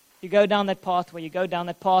 You go down that pathway. You go down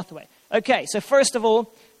that pathway. Okay, so first of all,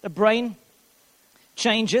 the brain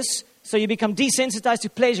changes. So you become desensitized to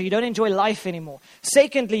pleasure. You don't enjoy life anymore.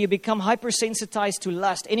 Secondly, you become hypersensitized to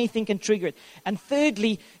lust. Anything can trigger it. And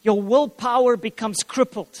thirdly, your willpower becomes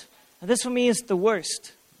crippled. And this for me is the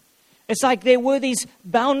worst. It's like there were these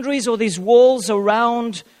boundaries or these walls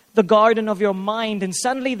around the garden of your mind, and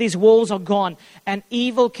suddenly these walls are gone, and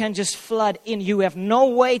evil can just flood in. You have no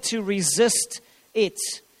way to resist it.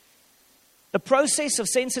 The process of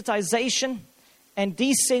sensitization and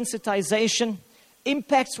desensitization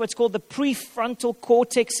impacts what's called the prefrontal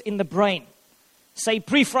cortex in the brain. Say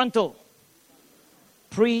prefrontal.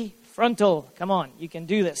 Prefrontal. Come on, you can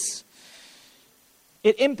do this.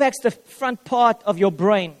 It impacts the front part of your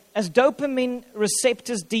brain. As dopamine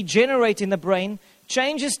receptors degenerate in the brain,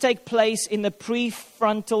 changes take place in the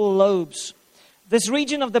prefrontal lobes. This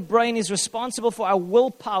region of the brain is responsible for our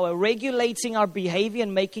willpower, regulating our behavior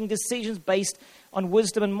and making decisions based on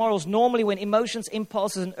wisdom and morals. Normally, when emotions,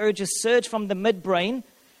 impulses, and urges surge from the midbrain,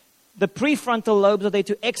 The prefrontal lobes are there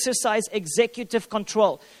to exercise executive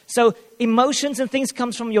control. So emotions and things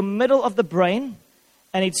comes from your middle of the brain,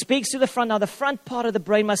 and it speaks to the front. Now the front part of the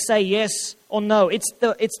brain must say yes or no. It's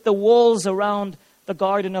the walls around the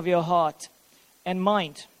garden of your heart and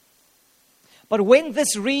mind. But when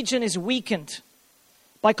this region is weakened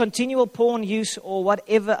by continual porn use or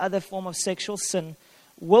whatever other form of sexual sin,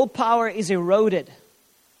 willpower is eroded.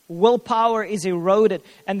 Willpower is eroded,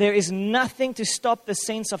 and there is nothing to stop the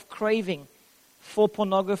sense of craving for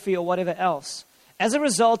pornography or whatever else. As a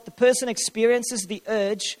result, the person experiences the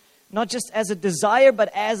urge not just as a desire,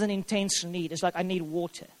 but as an intense need. It's like, I need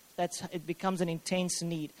water. It becomes an intense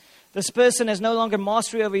need. This person has no longer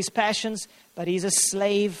mastery over his passions, but he's a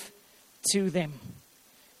slave to them.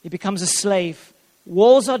 He becomes a slave.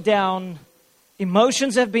 Walls are down,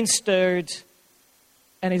 emotions have been stirred,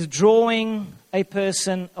 and is drawing a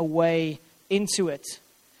person away into it.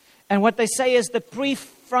 And what they say is the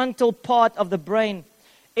prefrontal part of the brain,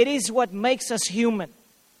 it is what makes us human.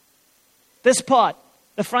 This part,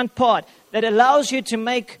 the front part, that allows you to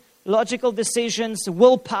make logical decisions,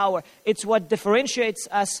 willpower, it's what differentiates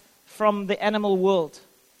us from the animal world.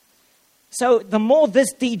 So the more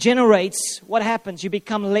this degenerates, what happens? You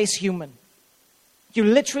become less human. You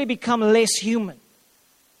literally become less human.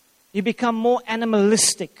 You become more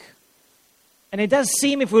animalistic. And it does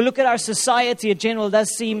seem, if we look at our society in general, it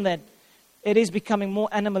does seem that it is becoming more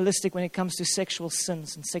animalistic when it comes to sexual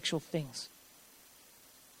sins and sexual things.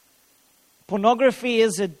 Pornography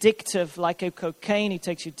is addictive like a cocaine. It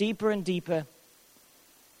takes you deeper and deeper.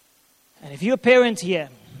 And if you're a parent here,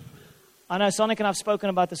 I know Sonic and I have spoken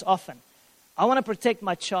about this often. I want to protect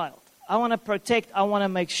my child. I want to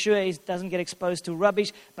make sure he doesn't get exposed to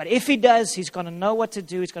rubbish. But if he does, he's going to know what to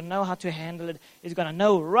do. He's going to know how to handle it. He's going to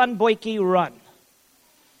know, run, boyki, run.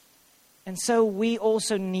 And so we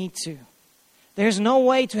also need to. There's no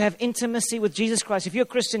way to have intimacy with Jesus Christ. If you're a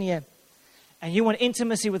Christian here and you want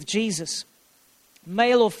intimacy with Jesus,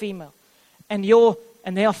 male or female, and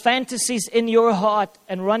there are fantasies in your heart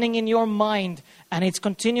and running in your mind, and it's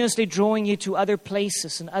continuously drawing you to other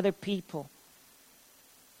places and other people,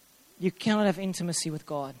 you cannot have intimacy with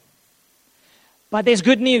God. But there's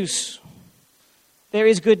good news. There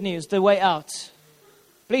is good news, the way out.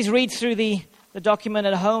 Please read through the document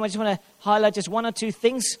at home. I just want to highlight just one or two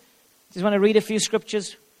things. Just want to read a few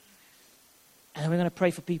scriptures. And then we're going to pray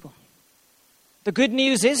for people. The good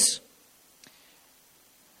news is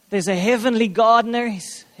there's a heavenly gardener,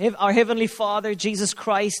 our heavenly Father, Jesus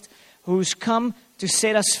Christ, who's come to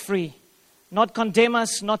set us free. Not condemn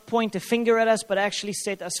us, not point a finger at us, but actually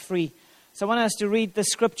set us free. So I want us to read the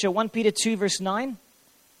scripture, 1 Peter 2 verse 9.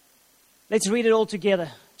 Let's read it all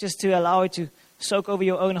together, just to allow it to soak over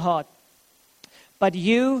your own heart. But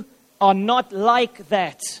you are not like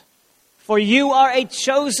that, for you are a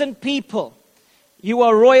chosen people. You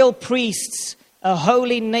are royal priests, a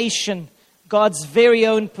holy nation, God's very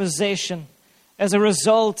own possession. As a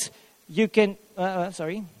result, you can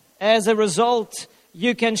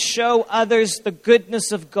show others the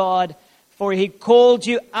goodness of God, for He called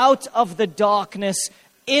you out of the darkness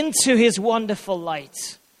into His wonderful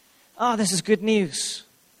light. Oh, this is good news.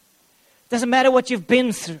 It doesn't matter what you've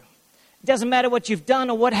been through. It doesn't matter what you've done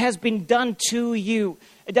or what has been done to you.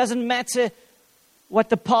 It doesn't matter what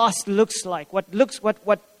the past looks like.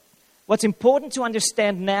 What's important to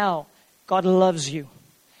understand now, God loves you.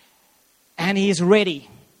 And He is ready.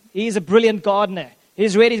 He is a brilliant gardener.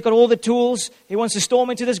 He's ready. He's got all the tools. He wants to storm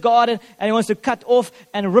into this garden and He wants to cut off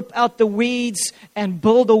and rip out the weeds and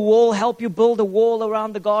build a wall, help you build a wall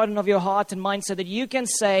around the garden of your heart and mind so that you can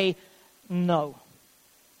say no.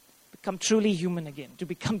 Become truly human again. To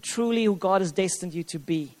become truly who God has destined you to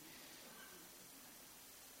be.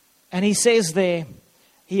 And He says there,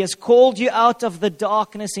 He has called you out of the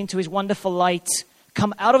darkness into His wonderful light.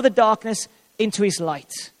 Come out of the darkness into His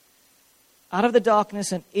light. Out of the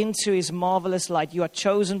darkness and into His marvelous light. You are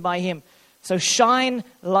chosen by Him. So shine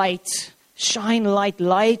light. Shine light.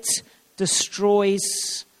 Light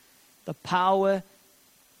destroys the power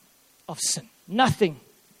of sin. Nothing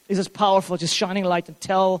is as powerful as just shining light and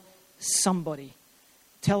tell somebody.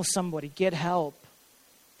 Tell somebody. Get help.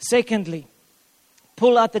 Secondly,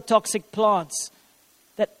 pull out the toxic plants.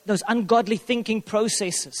 Those ungodly thinking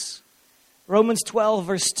processes. Romans 12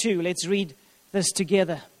 verse 2. Let's read this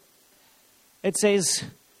together. It says,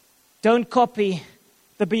 don't copy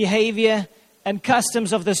the behavior and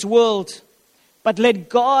customs of this world, but let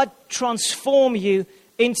God transform you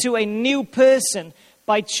into a new person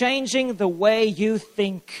by changing the way you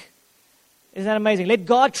think. Isn't that amazing? Let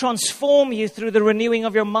God transform you through the renewing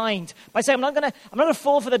of your mind. By saying, I'm not going to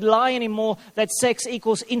fall for that lie anymore that sex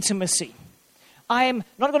equals intimacy. I am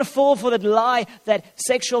not going to fall for that lie that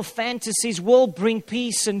sexual fantasies will bring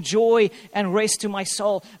peace and joy and rest to my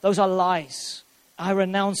soul. Those are lies. I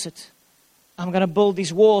renounce it. I'm going to build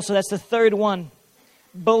these walls. So that's the third one.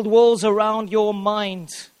 Build walls around your mind.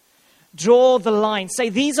 Draw the line. Say,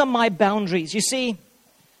 these are my boundaries. You see,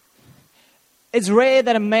 it's rare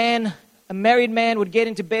that a married man would get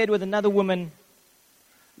into bed with another woman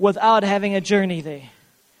without having a journey there.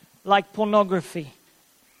 Like pornography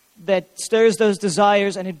that stirs those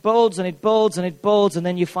desires, and it builds and it builds and it builds, and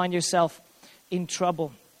then you find yourself in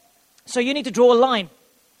trouble. So you need to draw a line.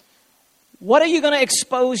 What are you going to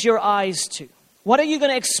expose your eyes to? What are you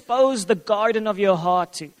going to expose the garden of your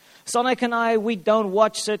heart to? Sonic and I, we don't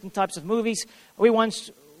watch certain types of movies. We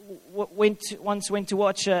once went to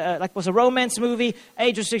watch, was a romance movie.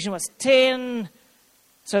 Age restriction was 10.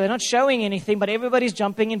 So they're not showing anything, but everybody's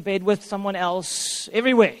jumping in bed with someone else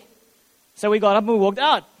everywhere. So we got up and we walked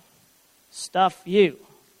out. Stuff you.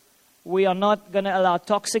 We are not going to allow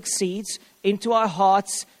toxic seeds into our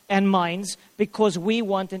hearts and minds because we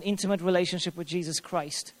want an intimate relationship with Jesus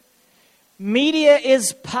Christ. Media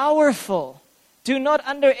is powerful. Do not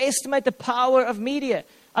underestimate the power of media.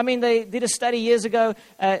 I mean, they did a study years ago.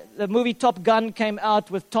 The movie Top Gun came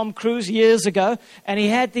out with Tom Cruise years ago, and he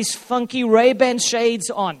had these funky Ray-Ban shades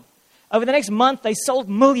on. Over the next month, they sold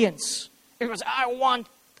millions. It was, I want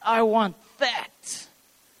that.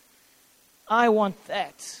 I want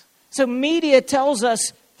that. So media tells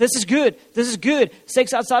us, this is good. This is good.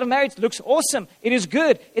 Sex outside of marriage looks awesome. It is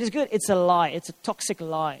good. It is good. It's a lie. It's a toxic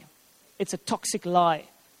lie. It's a toxic lie.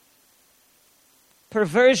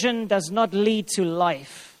 Perversion does not lead to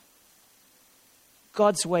life.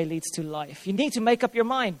 God's way leads to life. You need to make up your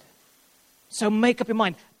mind. So make up your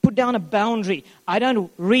mind. Put down a boundary. I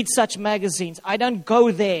don't read such magazines. I don't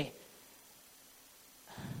go there.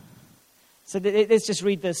 So let's just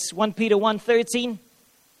read this. 1 Peter 1:13.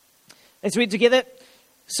 Let's read together.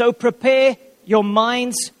 So prepare your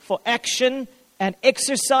minds for action and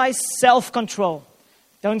exercise self-control.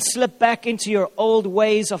 Don't slip back into your old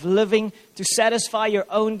ways of living to satisfy your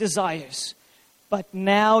own desires. But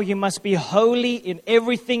now you must be holy in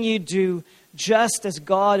everything you do, just as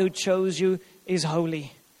God who chose you is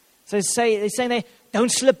holy. So they're saying there,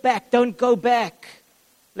 don't slip back, don't go back.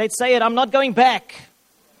 Let's say it, I'm not going back.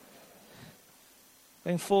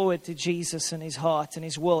 Going forward to Jesus and His heart and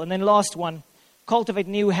His will. And then last one, cultivate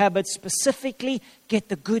new habits. Specifically, get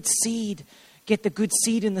the good seed. Get the good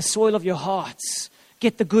seed in the soil of your hearts.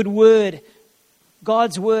 Get the good word,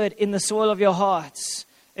 God's word in the soil of your hearts.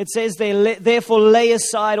 It says, therefore lay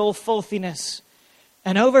aside all filthiness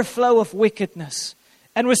and overflow of wickedness,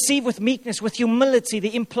 and receive with meekness, with humility,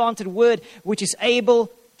 the implanted word, which is able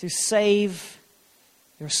to save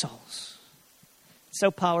your souls. It's so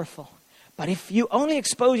powerful. But if you only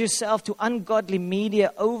expose yourself to ungodly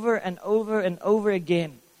media over and over and over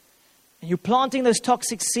again, and you're planting those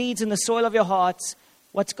toxic seeds in the soil of your hearts,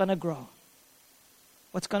 what's going to grow?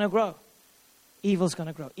 What's going to grow? Evil's going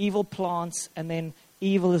to grow. Evil plants, and then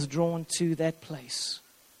evil is drawn to that place.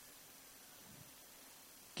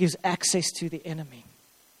 Gives access to the enemy.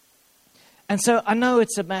 And so I know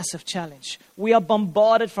it's a massive challenge. We are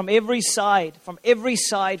bombarded from every side,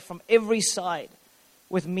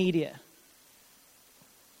 with media.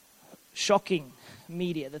 Shocking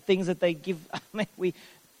media. The things that they give. I mean, we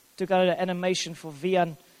took out an animation for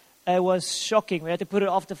Vian. It was shocking. We had to put it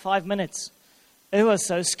after 5 minutes. It was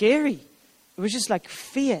so scary. It was just like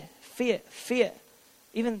fear.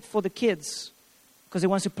 Even for the kids. Because it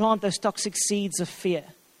wants to plant those toxic seeds of fear.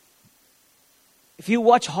 If you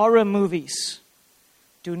watch horror movies,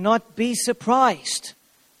 do not be surprised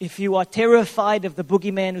if you are terrified of the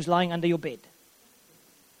boogeyman who's lying under your bed.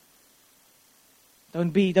 Don't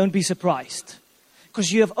be surprised.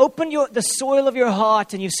 Because you have opened the soil of your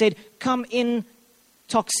heart and you've said, come in,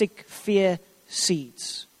 toxic fear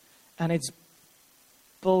seeds. And it's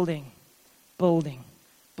building. I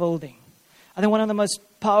think one of the most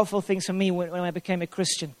powerful things for me when I became a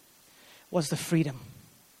Christian was the freedom.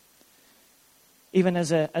 Even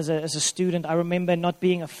as a student, I remember not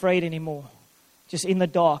being afraid anymore. Just in the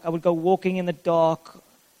dark. I would go walking in the dark,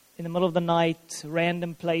 in the middle of the night,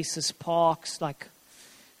 random places, parks, like,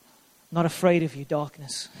 not afraid of you,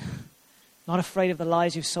 darkness. Not afraid of the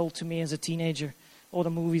lies you've sold to me as a teenager. All the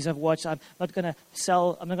movies I've watched. I'm not going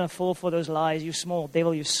to fall for those lies. You're small.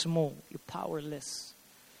 Devil, you're small. You're powerless.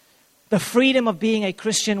 The freedom of being a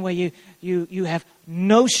Christian where you have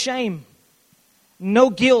no shame, no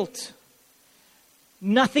guilt,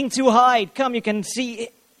 nothing to hide. Come, you can see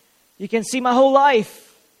my whole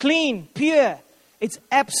life. Clean, pure. It's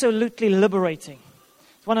absolutely liberating.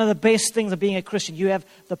 It's one of the best things of being a Christian. You have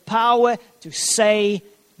the power to say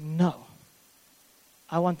no.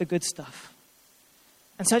 I want the good stuff.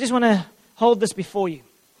 And so I just want to hold this before you.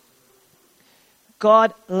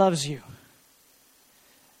 God loves you.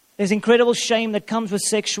 There's incredible shame that comes with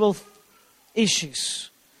sexual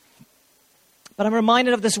issues. But I'm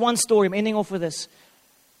reminded of this one story. I'm ending off with this.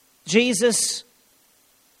 Jesus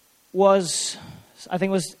was, I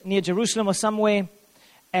think it was near Jerusalem or somewhere,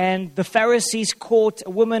 and the Pharisees caught a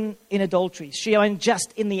woman in adultery. She was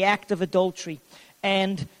just in the act of adultery.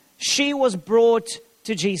 And she was brought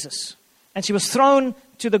to Jesus. And she was thrown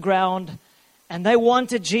to the ground. And they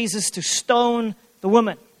wanted Jesus to stone the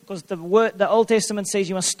woman. Because the Old Testament says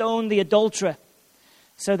you must stone the adulterer.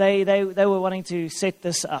 So they were wanting to set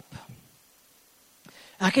this up.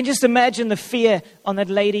 I can just imagine the fear on that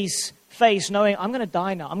lady's face, knowing I'm going to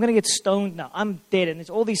die now. I'm going to get stoned now. I'm dead. And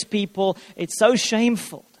it's all these people. It's so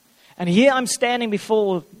shameful. And here I'm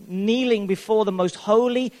kneeling before the most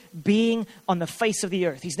holy being on the face of the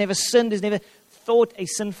earth. He's never sinned. He's never thought a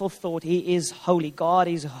sinful thought. He is holy. God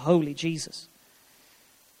is holy, Jesus.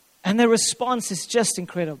 And the response is just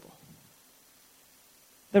incredible.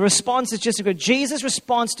 The response is just incredible. Jesus'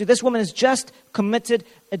 response to this woman has just committed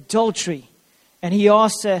adultery. And he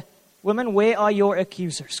asks her, women, where are your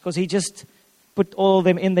accusers? Because he just put all of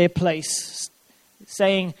them in their place.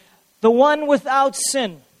 Saying, the one without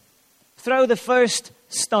sin, throw the first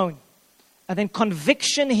stone. And then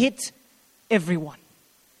conviction hit everyone.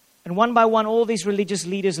 And one by one, all these religious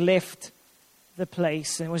leaders left the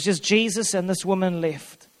place. And it was just Jesus and this woman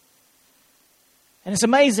left. And it's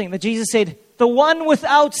amazing that Jesus said, the one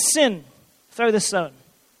without sin, throw the stone.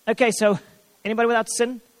 Okay, so anybody without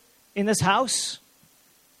sin in this house?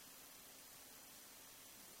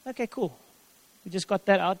 Okay, cool. We just got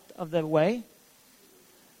that out of the way.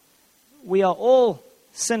 We are all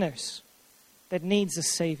sinners that needs a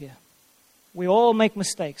Savior. We all make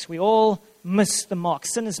mistakes. We all miss the mark.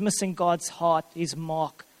 Sin is missing God's heart, His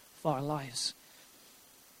mark for our lives.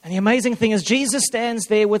 And the amazing thing is Jesus stands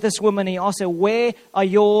there with this woman. He asks her, where are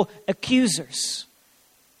your accusers?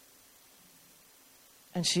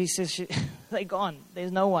 And she says, they're gone.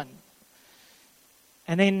 There's no one.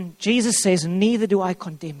 And then Jesus says, neither do I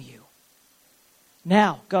condemn you.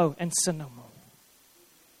 Now go and sin no more.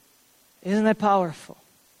 Isn't that powerful?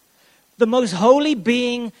 The most holy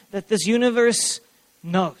being that this universe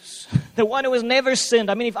knows. The one who has never sinned.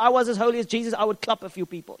 I mean, if I was as holy as Jesus, I would clap a few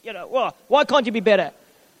people. Why can't you be better?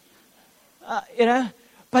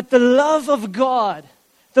 But the love of God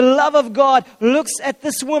looks at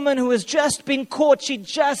this woman who has just been caught. She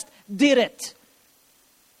just did it.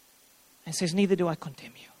 And says, neither do I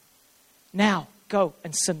condemn you. Now, go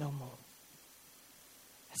and sin no more.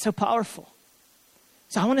 It's so powerful.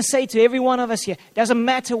 So I want to say to every one of us here, it doesn't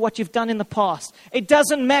matter what you've done in the past. It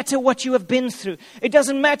doesn't matter what you have been through. It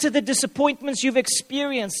doesn't matter the disappointments you've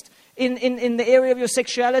experienced in the area of your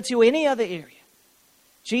sexuality or any other area.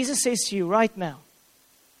 Jesus says to you right now,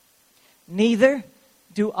 neither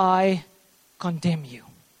do I condemn you.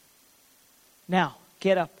 Now,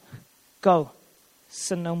 get up, go,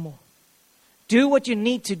 sin no more. Do what you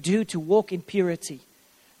need to do to walk in purity.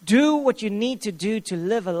 Do what you need to do to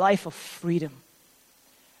live a life of freedom.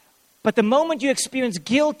 But the moment you experience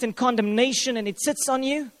guilt and condemnation and it sits on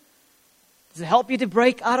you, does it help you to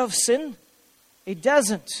break out of sin? It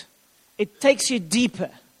doesn't. It takes you deeper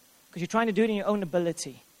because you're trying to do it in your own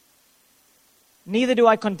ability. Neither do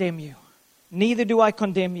I condemn you. Neither do I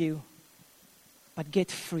condemn you. But get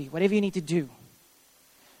free, whatever you need to do.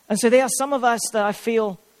 And so there are some of us that I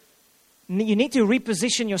feel you need to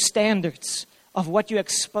reposition your standards of what you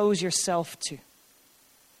expose yourself to.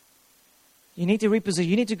 You need to reposition.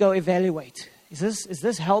 You need to go evaluate. Is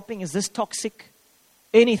this helping? Is this toxic?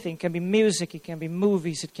 Anything. It can be music. It can be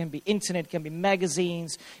movies. It can be internet. It can be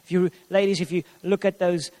magazines. Ladies, if you look at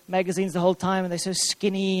those magazines the whole time and they're so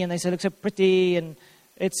skinny and they look so pretty and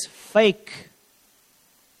it's fake.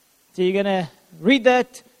 So you're going to read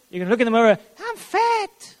that. You're going to look in the mirror. I'm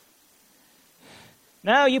fat.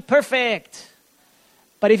 No, you're perfect.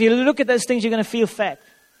 But if you look at those things, you're going to feel fat.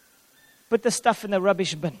 Put the stuff in the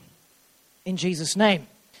rubbish bin. In Jesus' name.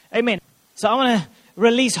 Amen. So I want to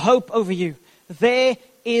release hope over you. There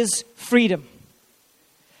is freedom.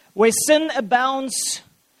 Where sin abounds,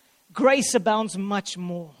 grace abounds much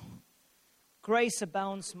more. Grace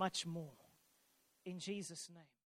abounds much more. In Jesus' name.